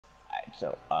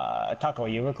So, Taco, are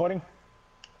you recording?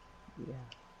 Yeah.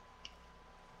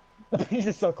 He's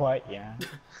just so quiet, yeah.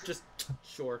 Just,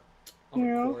 sure. I'll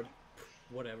record.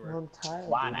 Whatever. Well, I'm tired,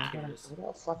 Why dude. not? I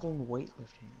gotta fucking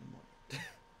weightlifting anymore.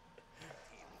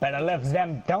 Better lift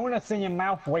them donuts in your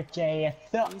mouth with your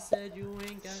He said you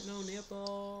ain't got no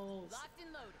nipples.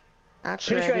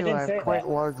 Actually, Pretty sure I I do. didn't I say have quite that.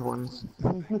 large ones.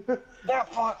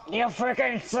 You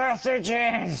freaking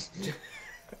sausages!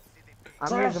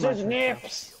 Sausage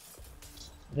nips!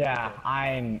 Yeah,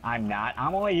 I'm not.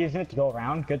 I'm only using it to go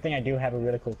around. Good thing I do have a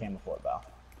really cool camera for it, though.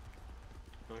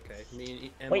 Okay,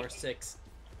 me and Wait. MR6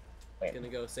 gonna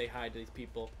go say hi to these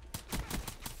people.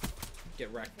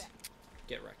 Get wrecked.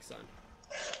 Get wrecked, son.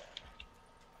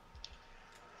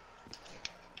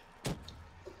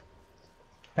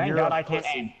 Thank God I can't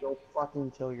aim. Go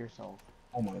fucking kill yourself.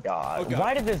 Oh my God. Oh God.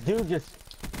 Why did this dude just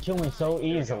kill me so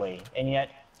easily, and yet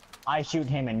I shoot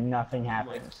him and nothing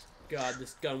happens? God,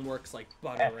 this gun works like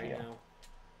butter F right you. now.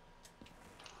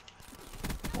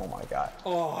 Oh my God.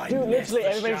 Oh, I Dude, missed literally the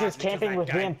everybody's shot just because camping that with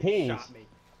guy VMPs. shot me.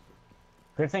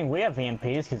 Good thing we have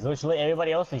VMPs, because literally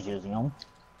everybody else is using them.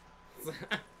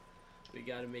 We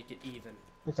gotta make it even.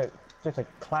 Just a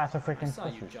class of I freaking saw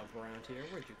you pussies. jump around here.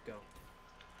 Where'd you go?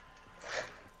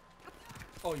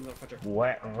 Oh, you motherfucker.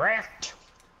 Wet wrecked.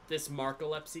 This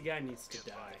narcolepsy guy needs to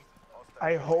die.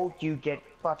 I hope you get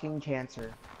fucking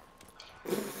cancer.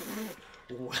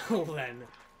 Well then.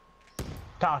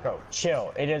 Taco,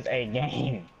 chill. It is a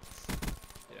game.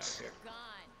 Get out of here.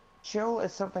 Chill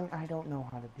is something I don't know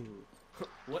how to do.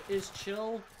 What is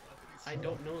chill? I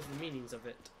don't know the meanings of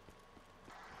it.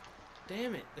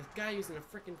 Damn it, this guy using a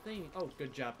freaking thing. Oh,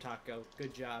 good job, Taco.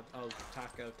 Good job. Oh,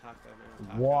 Taco, no,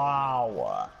 Taco.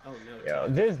 Wow. Oh, no, Yo, Taco.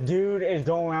 this dude is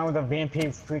going around with a VMP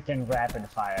freaking rapid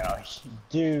fire.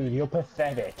 Dude, you're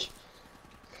pathetic.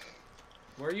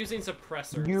 We're using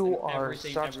suppressors. You and are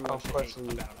everything such everyone a should pussy.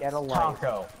 hate about Get a us.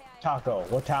 life. Taco,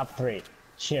 we're top 3.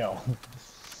 Chill.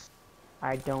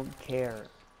 I don't care.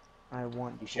 I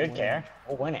want You should care.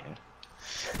 We're winning.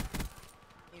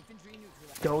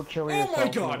 Don't kill Oh yourself. my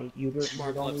God! Mate. You don't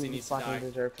Narcolepsy even needs to fucking die.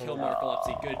 deserve to Kill live.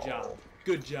 Narcolepsy. Good job.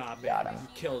 Good job, Got man. him. You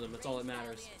killed him. That's all that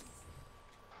matters.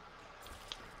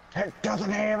 It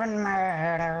doesn't even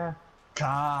matter.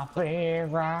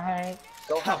 Copyright.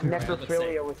 Go have Copyright, let's say.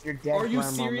 necrophilia with your dead Are you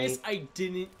grandma, serious? mate. I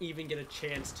didn't even get a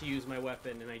chance to use my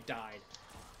weapon and I died.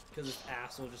 Because this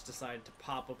asshole just decided to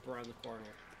pop up around the corner.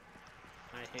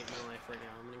 I hate my life right now.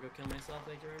 I'm gonna go kill myself,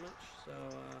 thank you very much. So,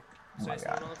 Oh my I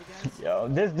spawn God. all of you guys? Yo,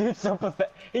 this dude's so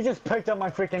pathetic. He just picked up my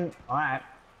freaking... Alright.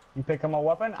 You pick up my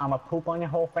weapon, I'ma poop on your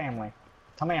whole family.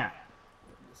 Come here.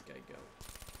 Where'd this guy go?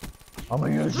 I'm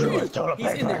gonna use you as toilet paper.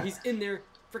 He's in there, he's in there.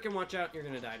 Frickin' watch out, you're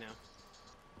gonna die now.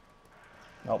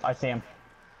 Nope, I see him.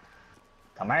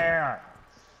 Come here.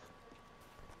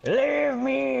 Leave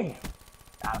me.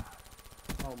 Got him.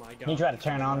 Oh my God. He tried to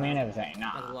turn on me and everything.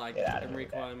 That's a Nah, lie. get out of I'm here.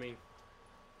 recoiling me.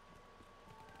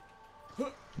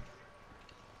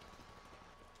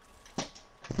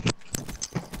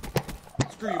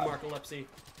 Screw you, narcolepsy.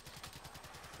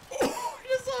 Oh, I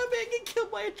just saw a man get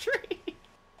killed by a tree.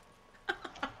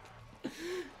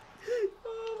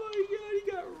 Oh my God,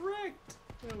 he got wrecked.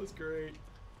 That was great.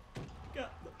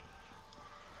 Got the.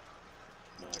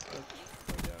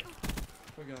 Oh God.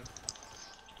 Oh God.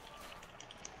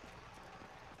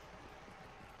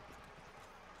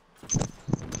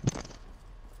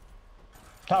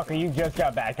 Tucker, you just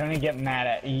got back. Don't even get mad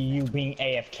at you being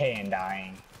AFK and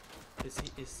dying. Is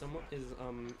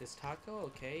Taco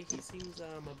okay? He seems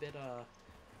a bit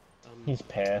He's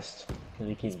pissed because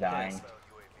he keeps dying. pissed.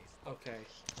 Okay.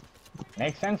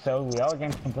 Makes sense though. We all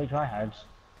against complete tryhards.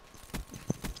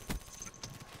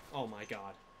 Oh my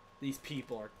God. These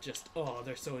people are just, oh,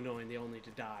 they're so annoying, they all need to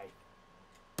die.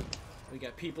 We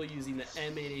got people using the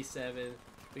M8A7,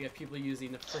 we got people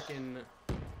using the frickin'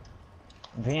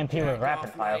 VMP with rapid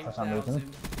fire for some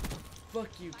reason. Fuck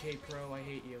you, K-Pro, I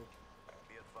hate you.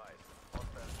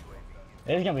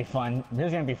 This is gonna be fun. This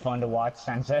is gonna be fun to watch,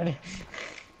 Censored.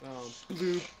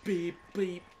 Bloop, beep,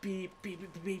 beep, beep, beep,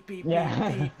 beep, beep, beep,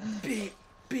 Yeah. beep, beep,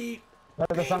 beep. That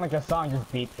doesn't sound like a song,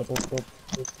 just beep. Boop, boop, boop,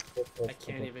 boop, boop, boop, I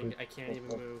can't even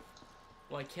move.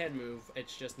 Well, I can move,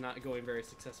 it's just not going very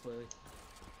successfully.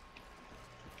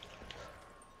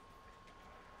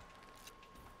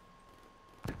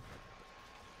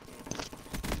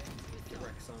 Get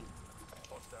wrecked, son.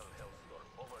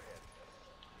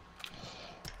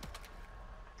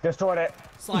 Destroyed it.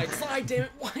 Slide, slide, damn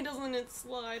it! Why doesn't it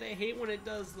slide? I hate when it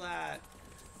does that.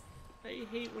 I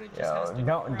hate when it just has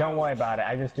to Don't worry about it.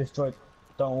 I just destroyed.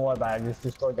 Don't worry about it. I just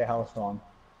destroyed the Hellstorm.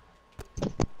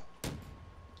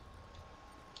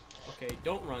 Okay,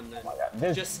 don't run then. Oh my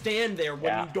God, Just stand there when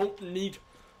yeah. you don't need.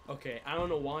 Okay, I don't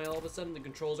know why all of a sudden the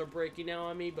controls are breaking now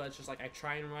on me, but it's just like I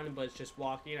try and run, but it's just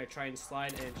walking. I try and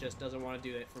slide, and it just doesn't want to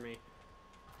do that for me.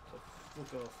 So,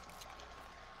 fuck off.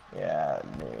 Yeah,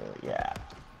 yeah.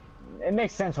 It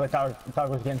makes sense why Tog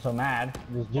was getting so mad.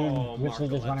 This dude literally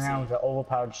just running around with an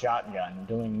overpowered shotgun,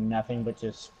 doing nothing but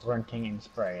just sprinting and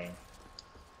spraying.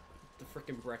 The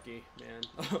frickin' Brecci,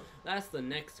 man. That's the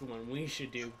next one we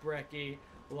should do. Brecci,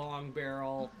 long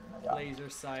barrel, laser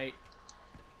sight,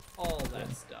 all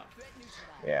that stuff.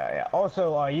 Yeah, yeah.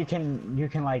 Also, you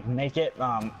can like make it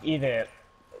either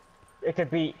it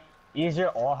could be easier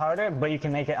or harder, but you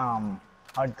can make it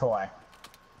hardcore.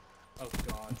 Oh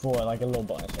god. For like a little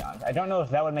bonus challenge. I don't know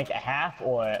if that would make it half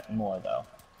or more though.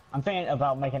 I'm thinking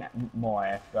about making it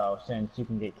more though, since you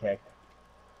can get kicked.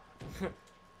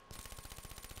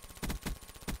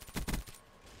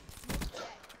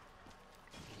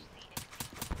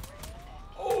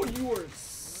 Oh, you are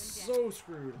so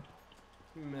screwed.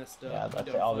 You messed up. Yeah, that's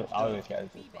it. All these guys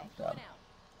just fucked up.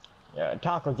 Yeah,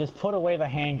 Taco, just put away the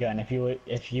handgun if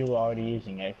you were already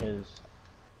using it, because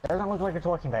it doesn't look like it's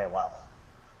working very well.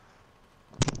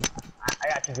 I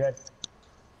got you good.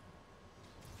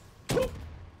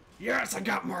 Yes, I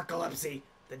got narcolepsy.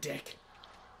 The dick.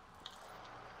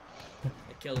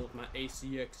 I killed him with my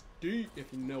ACXD,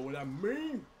 if you know what I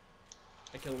mean.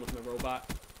 I killed him with my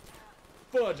robot.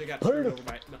 Fudge, I got screwed over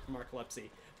by narcolepsy.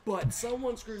 But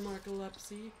someone screwed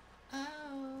narcolepsy.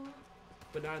 Oh.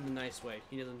 But not in the nice way.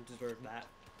 He doesn't deserve that.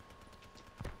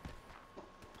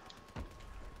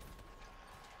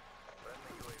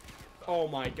 Oh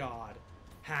my god.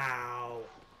 How?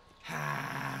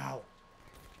 How?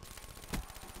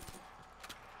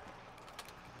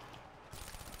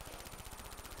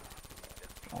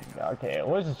 Oh my God, okay,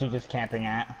 where's this dude just camping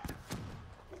at?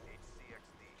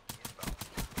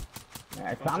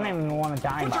 Yeah, I don't even want to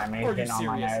die by me getting on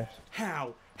my nerves.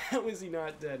 How? How is he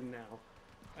not dead now?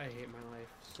 I hate my life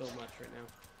so much right now.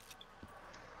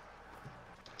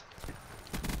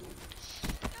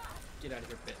 Get out of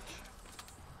here, bitch.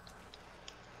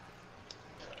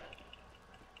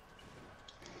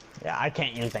 Yeah, I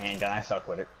can't use the handgun. I suck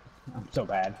with it. I'm so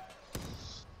bad.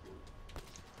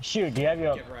 Shoot, do you have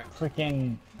your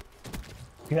freaking?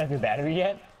 Do you have your battery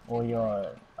yet, or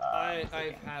your? I've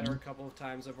had her a couple of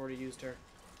times. I've already used her.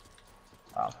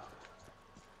 Oh.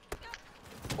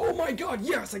 Oh my god!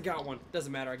 Yes, I got one.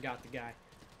 Doesn't matter. I got the guy.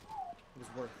 It was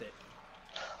worth it.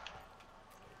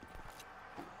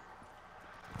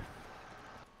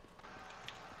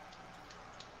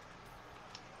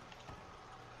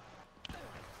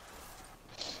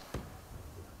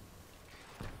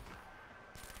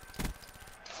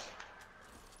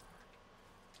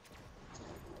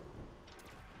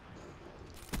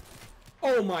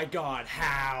 Oh my god,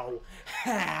 how?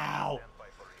 How?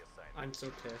 I'm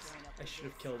so pissed. I should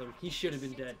have killed him. He should have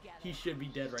been dead. He should be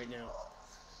dead right now.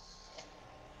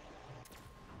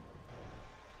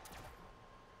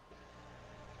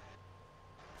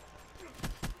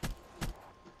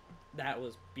 That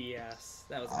was BS.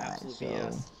 That was absolute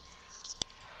BS.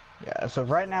 Yeah, so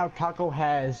right now Taco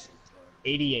has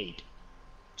 88.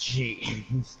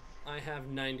 Jeez. I have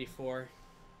 94.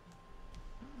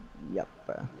 Yep.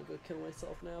 I'm gonna go kill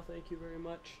myself now, thank you very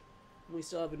much. We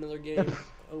still have another game.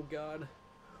 Oh god.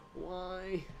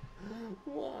 Why?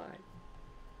 Why?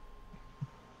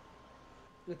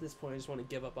 At this point, I just want to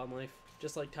give up on life.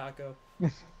 Just like Taco.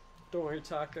 Don't worry,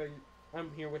 Taco.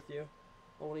 I'm here with you.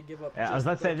 I want to give up. Yeah, I was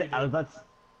about to say that. I was about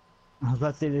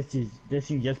to say this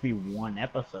should just be one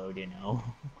episode, you know.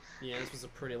 Yeah, this was a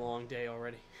pretty long day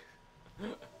already.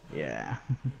 Yeah.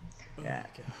 Oh Yeah.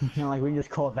 You know, like we can just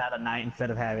call that a night instead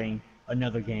of having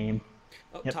another game.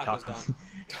 Oh, Yep, Taco's done.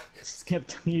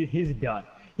 Skip. He's done.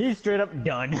 He's straight up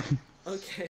done. Okay.